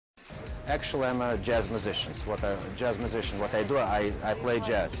Actually, I'm a jazz musician. So what I do, I play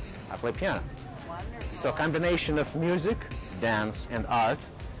jazz. I play piano. So combination of music, dance, and art.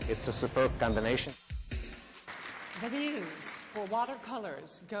 It's a superb combination. The Muse for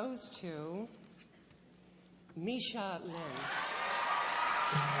watercolors goes to Misha Lenn.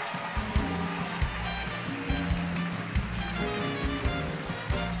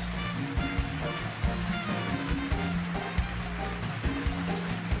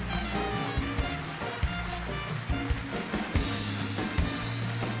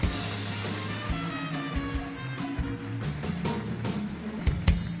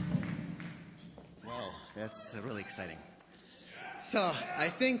 That's really exciting. So I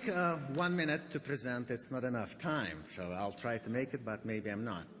think 1 minute to present, it's not enough time. So I'll try to make it, but maybe I'm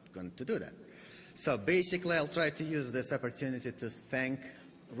not going to do that. So basically, I'll try to use this opportunity to thank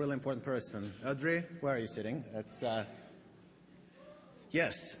a really important person. Audrey, where are you sitting?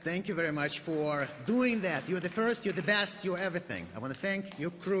 Yes, thank you very much for doing that. You're the first, you're the best, you're everything. I want to thank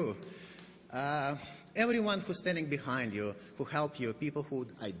your crew. Everyone who's standing behind you, who help you, people who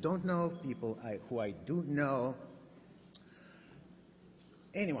I don't know, people who I do know.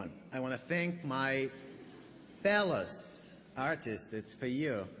 Anyone. I want to thank my fellows artists. It's for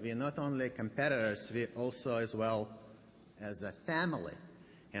you. We're not only competitors, we're also as well as a family.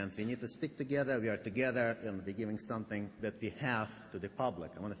 And we need to stick together. We are together, and we're giving something that we have to the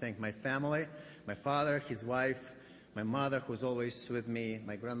public. I want to thank my family, my father, his wife, my mother, who's always with me,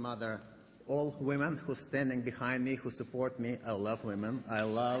 my grandmother, all women who are standing behind me, who support me. I love women. I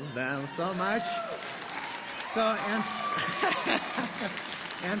love them so much. So,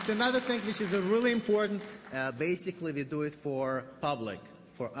 and another thing which is really important, basically we do it for public,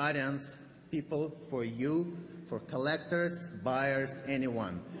 for audience, people, for you, for collectors, buyers,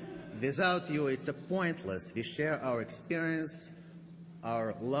 anyone. Without you, it's pointless. We share our experience,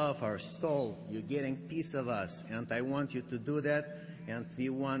 our love, our soul. You're getting a piece of us, and I want you to do that. And we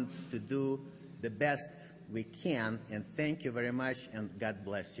want to do the best we can. And thank you very much, and God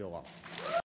bless you all.